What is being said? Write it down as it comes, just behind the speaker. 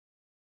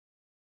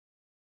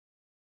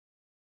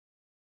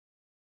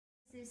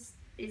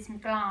is my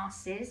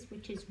glasses,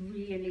 which is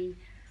really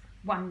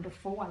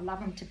wonderful. I love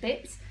them to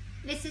bits.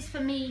 This is for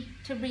me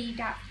to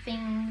read up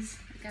things,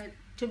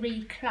 to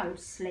read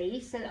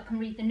closely, so that I can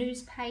read the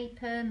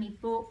newspaper, my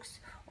books,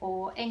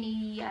 or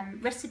any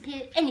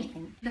recipe,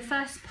 anything. The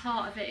first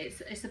part of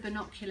it is a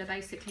binocular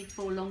basically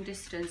for long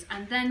distance,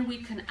 and then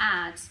we can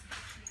add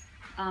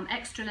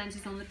extra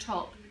lenses on the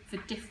top for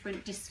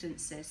different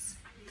distances.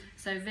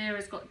 So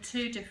Vera's got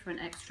two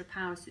different extra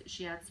powers that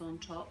she adds on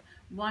top.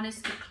 One is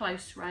for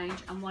close range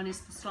and one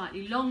is for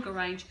slightly longer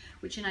range,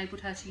 which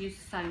enabled her to use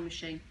the sewing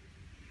machine.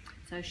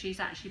 So she's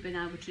actually been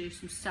able to do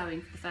some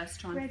sewing for the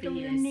first time for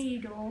years. The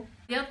needle.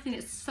 The other thing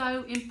that's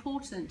so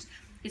important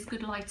is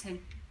good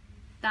lighting.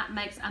 That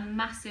makes a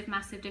massive,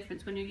 massive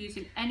difference when you're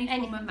using any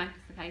form of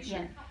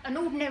magnification. Yeah. An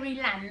ordinary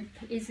lamp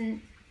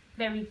isn't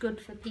very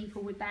good for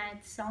people with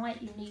bad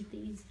sight.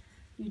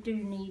 You do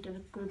need a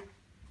good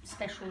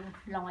special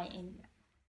lighting.